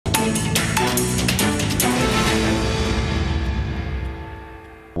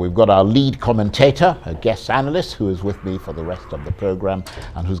We've got our lead commentator, a guest analyst, who is with me for the rest of the program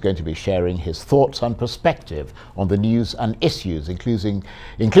and who's going to be sharing his thoughts and perspective on the news and issues,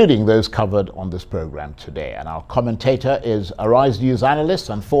 including those covered on this program today. And our commentator is Arise News analyst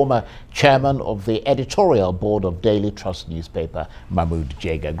and former chairman of the editorial board of Daily Trust newspaper, Mahmud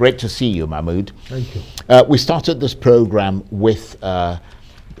Jega. Great to see you, Mahmud. Thank you. We started this program with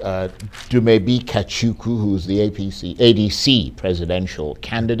Dumebi Kachuku, who's the ADC presidential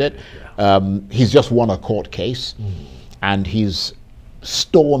candidate. He's just won a court case, and he's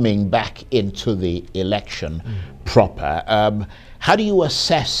storming back into the election proper. How do you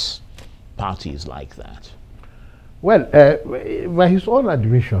assess parties like that? Well, by his own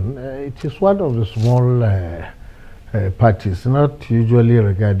admission, it is one of the small parties, not usually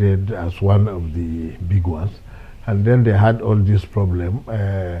regarded as one of the big ones. And then they had all this problem,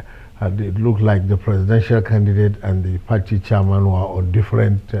 and it looked like the presidential candidate and the party chairman were on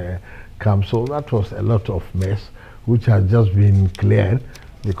different camps. So that was a lot of mess, which has just been cleared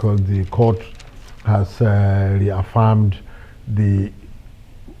because the court has reaffirmed the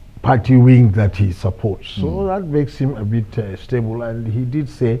party wing that he supports. So that makes him a bit stable. And he did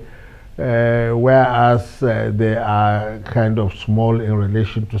say, whereas they are kind of small in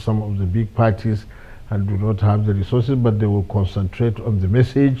relation to some of the big parties, and do not have the resources, but they will concentrate on the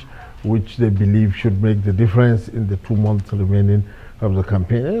message which they believe should make the difference in the 2 months remaining of the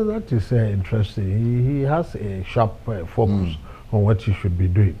campaign. That is interesting. He has a sharp focus on what he should be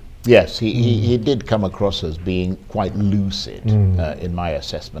doing. Yes, he did come across as being quite lucid in my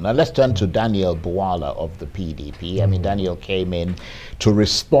assessment. Now let's turn to Daniel Bwala of the PDP. I mean, Daniel came in to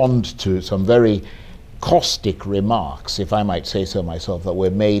respond to some very caustic remarks, if I might say so myself, that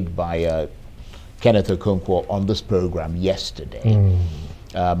were made by Kenneth Okonkwo on this program yesterday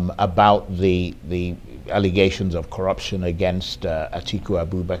about the allegations of corruption against Atiku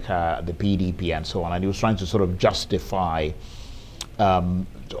Abubakar, the PDP, and so on. And he was trying to sort of justify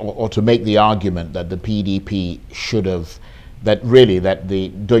or to make the argument that the PDP should have, that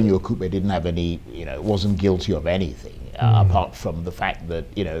the Donyo Kupe didn't have any, wasn't guilty of anything. Apart from the fact that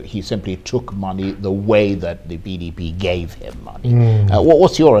he simply took money the way that the PDP gave him money.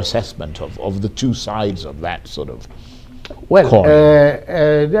 What's your assessment of the two sides of that sort of coin?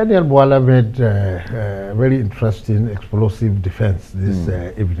 Daniel Bwala made a very interesting, explosive defense this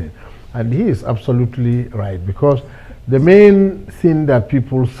evening, and he is absolutely right, because the main thing that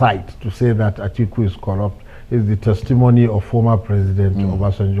people cite to say that Atiku is corrupt is the testimony of former President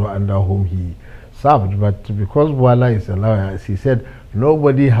Obasanjo, under whom he served. But because Bwala is a lawyer, as he said,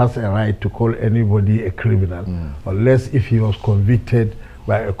 nobody has a right to call anybody a criminal unless if he was convicted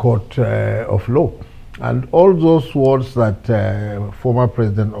by a court of law. And all those words that former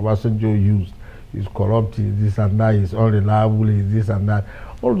President Obasanjo used, is corrupt, is this and that, is unreliable, is this and that,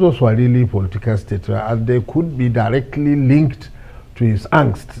 all those were really political statements, and they could be directly linked to his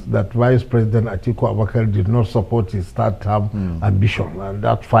angst that Vice President Atiku Abubakar did not support his third-term ambition, and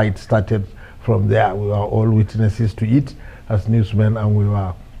that fight started from there. We were all witnesses to it as newsmen, and we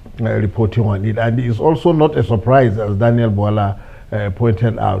were reporting on it. And it is also not a surprise, as Daniel Bwala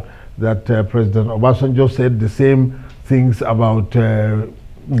pointed out, that President Obasanjo said the same things about the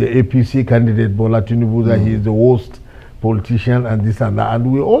APC candidate Bola Tinubu, that he is the worst politician and this and that.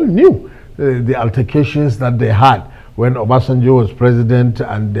 And we all knew the altercations that they had when Obasanjo was president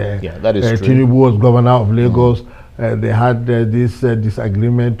and Tinubu was governor of Lagos. They had this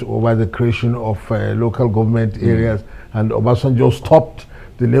disagreement over the creation of local government areas, and Obasanjo stopped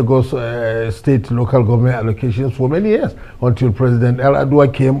the Lagos state local government allocations for many years until President El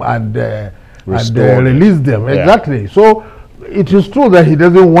Adwa came and released them. Exactly. So it is true that he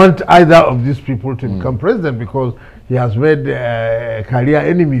doesn't want either of these people to become president, because he has made career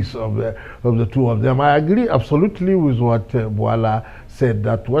enemies of the two of them. I agree absolutely with what Bwala said,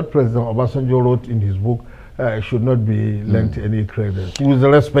 that what President Obasanjo wrote in his book should not be lent any credit, with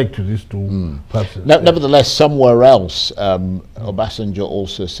respect to these two persons. Nevertheless, somewhere else, Obasanjo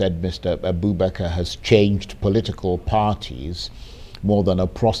also said Mr. Abubakar has changed political parties more than a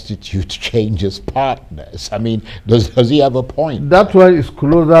prostitute changes partners. I mean, does he have a point? That one is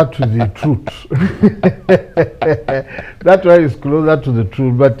closer to the truth. That one is closer to the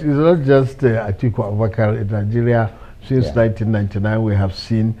truth, but it's not just Atiku Abubakar. In Nigeria, since 1999, we have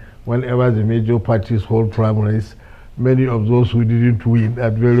seen whenever the major parties hold primaries, many of those who didn't win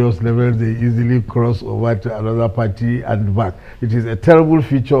at various levels, they easily cross over to another party and back. It is a terrible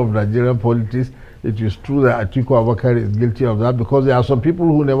feature of Nigerian politics. It is true that Atiku Abubakar is guilty of that, because there are some people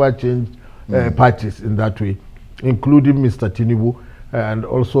who never changed parties in that way, including Mr. Tinubu. and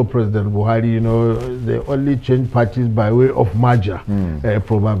also President Buhari, you know, they only changed parties by way of merger,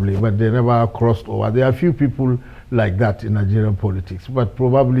 probably, but they never crossed over. There are a few people like that in Nigerian politics, but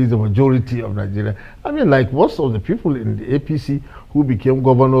probably the majority of Nigeria. I mean, like most of the people in the APC who became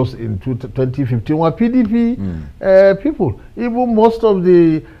governors in 2015 were PDP people. Even most of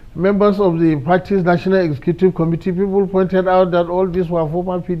the members of the party's National Executive Committee, people pointed out that all these were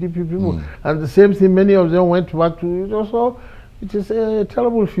former PDP people. And the same thing, many of them went back to, you know, so it is a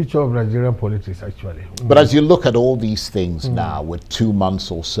terrible feature of Nigerian politics, actually. But as you look at all these things now, with 2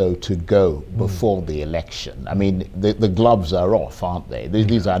 months or so to go before the election, I mean, the gloves are off, aren't they?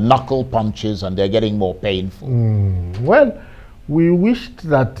 These are knuckle punches, and they're getting more painful. Well, we wished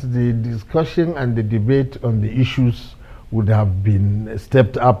that the discussion and the debate on the issues would have been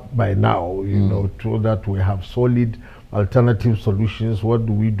stepped up by now, you know, so that we have solid alternative solutions. What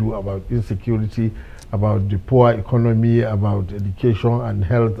do we do about insecurity, about the poor economy, about education and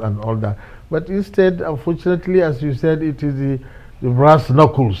health and all that? But instead, unfortunately, as you said, it is the brass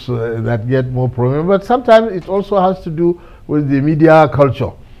knuckles that get more prominent. But sometimes it also has to do with the media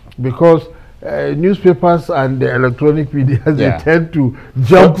culture, because newspapers and the electronic media, they tend to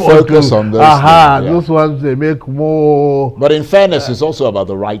jump focus on those things, those ones, they make more. But in fairness, it's also about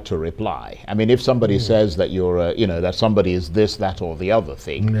the right to reply. I mean, if somebody says that you're, you know, that somebody is this, that, or the other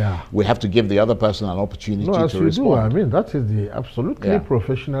thing, we have to give the other person an opportunity to respond. I mean, that is the absolutely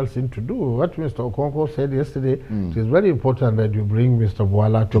professional thing to do. What Mr. Okonkwo said yesterday, it is very important that you bring Mr.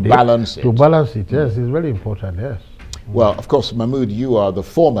 Boala to balance it. To balance it, yes, it's very important, yes. Well, of course, Mahmud, you are the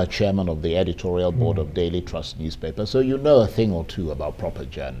former chairman of the editorial board of Daily Trust newspaper, so you know a thing or two about proper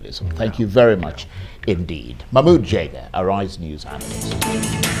journalism. Thank you very much indeed. Mahmud Jega, Arise News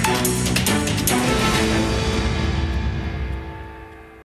analyst.